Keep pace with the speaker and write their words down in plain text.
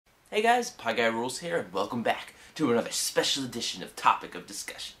Hey guys, Pie Guy Rules here, and welcome back to another special edition of Topic of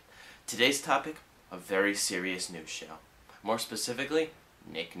Discussion. Today's topic, a very serious news show. More specifically,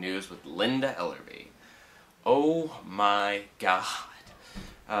 Nick News with Linda Ellerbee. Oh my god.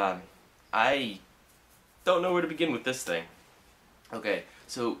 I don't know where to begin with this thing. Okay,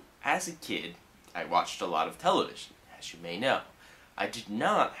 so as a kid, I watched a lot of television, as you may know. I did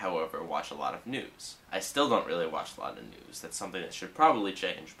not, however, watch a lot of news. I still don't really watch a lot of news. That's something that should probably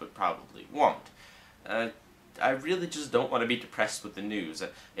change, but probably won't. I really just don't want to be depressed with the news.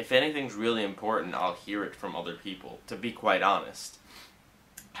 If anything's really important, I'll hear it from other people, to be quite honest.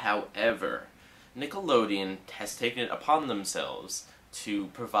 However, Nickelodeon has taken it upon themselves to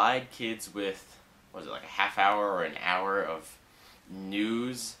provide kids with, what is it, like a half hour or an hour of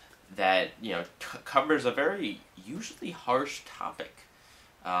news that, you know, covers a very usually harsh topic,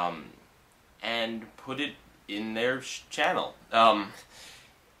 and put it in their channel.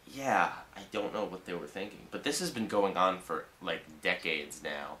 Yeah, I don't know what they were thinking, but this has been going on for like decades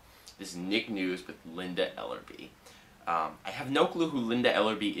now. This Nick News with Linda Ellerbee. I have no clue who Linda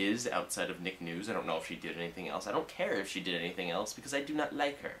Ellerbee is outside of Nick News. I don't know if she did anything else. I don't care if she did anything else because I do not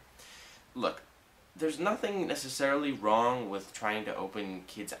like her. Look, there's nothing necessarily wrong with trying to open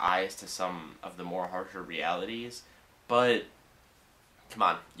kids' eyes to some of the more harsher realities, but come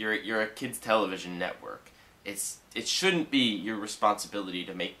on, you're a kids' television network. It shouldn't be your responsibility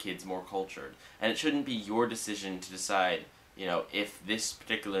to make kids more cultured, and it shouldn't be your decision to decide, you know, if this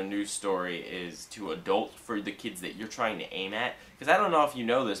particular news story is too adult for the kids that you're trying to aim at. Because I don't know if you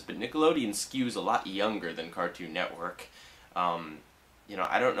know this, but Nickelodeon skews a lot younger than Cartoon Network. You know,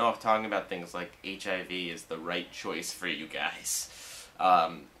 I don't know if talking about things like HIV is the right choice for you guys.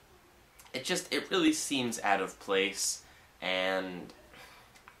 It really seems out of place, and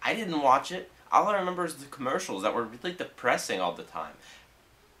I didn't watch it. All I remember is the commercials that were really depressing all the time.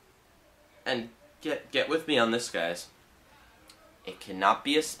 And get with me on this, guys. It cannot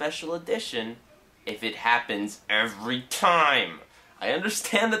be a special edition if it happens every time. I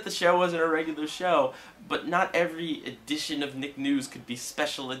understand that the show wasn't a regular show, but not every edition of Nick News could be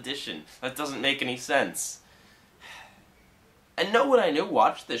special edition. That doesn't make any sense. And no one I knew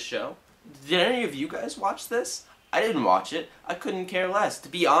watched this show. Did any of you guys watch this? I didn't watch it. I couldn't care less. To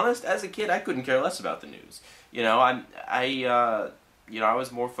be honest, as a kid, I couldn't care less about the news. You know, I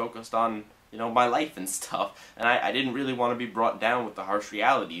was more focused on, you know, my life and stuff, and I didn't really want to be brought down with the harsh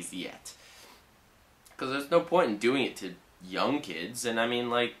realities yet. Because there's no point in doing it to young kids, and I mean,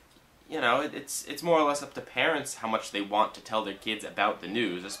 like, you know, it's more or less up to parents how much they want to tell their kids about the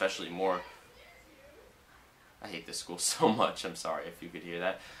news, especially more. I hate this school so much, I'm sorry if you could hear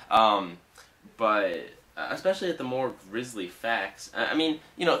that. But especially at the more grisly facts. I mean,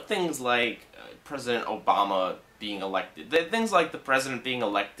 you know, things like President Obama being elected, things like the president being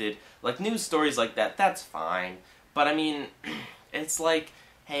elected, like news stories like that, that's fine. But I mean, it's like,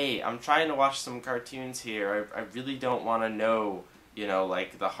 hey, I'm trying to watch some cartoons here. I really don't want to know, you know,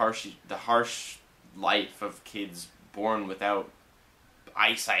 like the harsh life of kids born without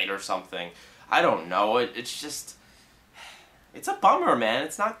eyesight or something. I don't know. It's just, it's a bummer, man.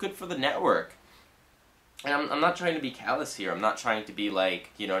 It's not good for the network. And I'm not trying to be callous here. I'm not trying to be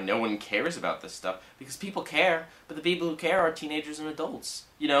like, you know, no one cares about this stuff. Because people care, but the people who care are teenagers and adults.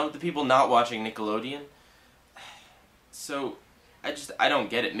 You know, the people not watching Nickelodeon. So, I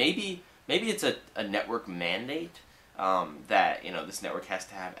don't get it. Maybe it's a network mandate that, you know, this network has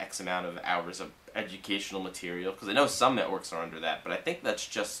to have X amount of hours of educational material. Because I know some networks are under that, but I think that's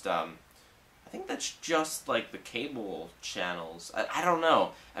just like the cable channels. I don't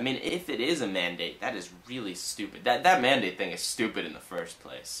know. I mean, if it is a mandate, that is really stupid. That mandate thing is stupid in the first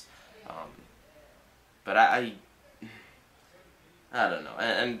place. But I don't know.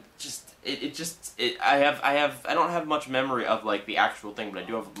 And I don't have much memory of like the actual thing, but I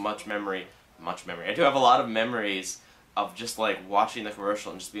do have much memory. I do have a lot of memories of just like watching the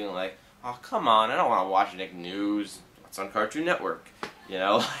commercial and just being like, oh, come on, I don't want to watch Nick News. It's on Cartoon Network. You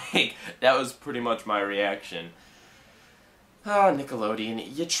know, like, that was pretty much my reaction. Oh,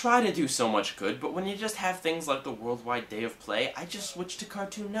 Nickelodeon, you try to do so much good, but when you just have things like the Worldwide Day of Play, I just switch to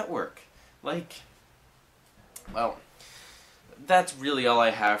Cartoon Network. Like, well, that's really all I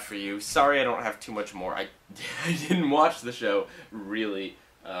have for you. Sorry I don't have too much more. I didn't watch the show, really,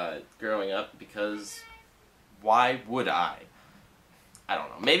 growing up, because why would I? I don't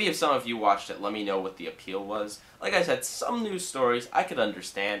know. Maybe if some of you watched it, let me know what the appeal was. Like I said, some news stories I could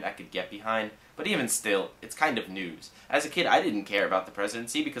understand, I could get behind, but even still, it's kind of news. As a kid, I didn't care about the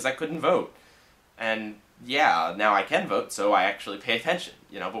presidency because I couldn't vote. And yeah, now I can vote, so I actually pay attention,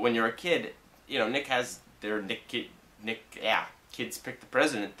 you know, but when you're a kid, you know, Nick has their Nick, yeah. kids pick the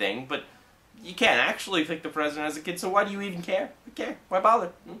president thing, but you can't actually pick the president as a kid, so why do you even care? Who care? Why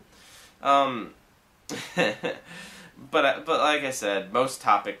bother? But like I said, most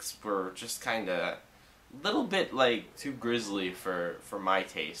topics were just kind of a little bit like too grisly for my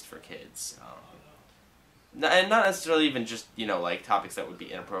taste for kids. And not necessarily even just, you know, like topics that would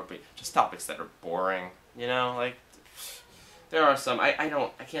be inappropriate, just topics that are boring, you know, like there are some, I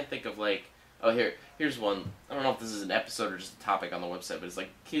can't think of like, oh here's one, I don't know if this is an episode or just a topic on the website, but it's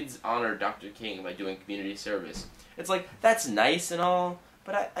like, kids honor Dr. King by doing community service. It's like, that's nice and all,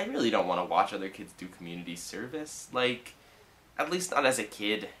 but I really don't want to watch other kids do community service, like, at least not as a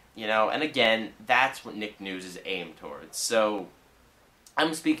kid, you know, and again, that's what Nick News is aimed towards, so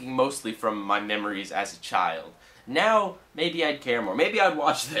I'm speaking mostly from my memories as a child. Now, maybe I'd care more. Maybe I'd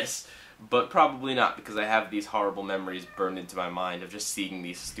watch this, but probably not, because I have these horrible memories burned into my mind of just seeing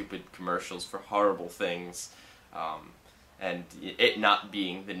these stupid commercials for horrible things, and it not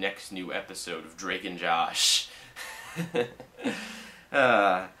being the next new episode of Drake and Josh.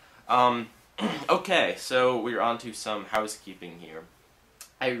 Okay, so we're on to some housekeeping here.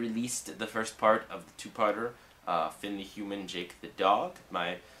 I released the first part of the two-parter, Finn the Human, Jake the Dog.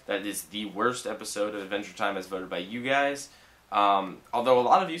 That is the worst episode of Adventure Time as voted by you guys. Although a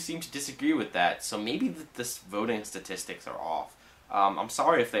lot of you seem to disagree with that, so maybe this voting statistics are off. I'm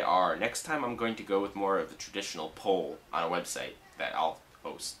sorry if they are. Next time I'm going to go with more of the traditional poll on a website that I'll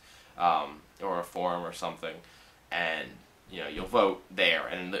host, or a forum or something, and you know, you'll vote there,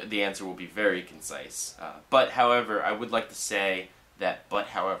 and the answer will be very concise. But however, I would like to say that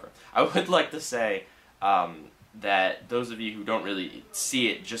that those of you who don't really see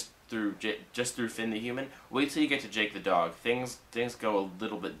it just through Finn the Human, wait till you get to Jake the Dog. Things go a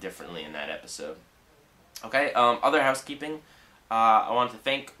little bit differently in that episode. Okay, other housekeeping. I want to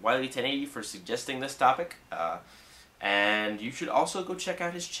thank Wiley1080 for suggesting this topic, and you should also go check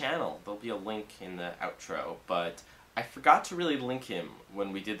out his channel. There'll be a link in the outro, but I forgot to really link him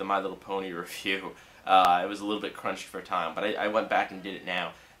when we did the My Little Pony review. It was a little bit crunchy for time, but I went back and did it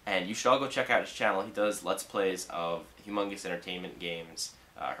now. And you should all go check out his channel. He does Let's Plays of Humongous Entertainment games,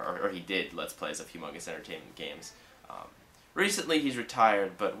 or he did Let's Plays of Humongous Entertainment games. Recently he's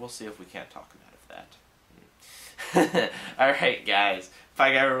retired, but we'll see if we can't talk about that. Alright guys,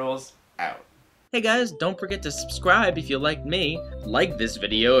 Pie Guy Rules, out. Hey guys, don't forget to subscribe if you liked me, like this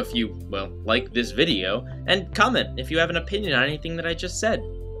video if you, well, like this video, and comment if you have an opinion on anything that I just said.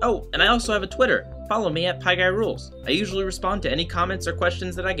 Oh, and I also have a Twitter. Follow me at PieGuyRules. I usually respond to any comments or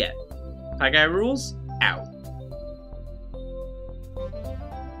questions that I get. PieGuyRules, out.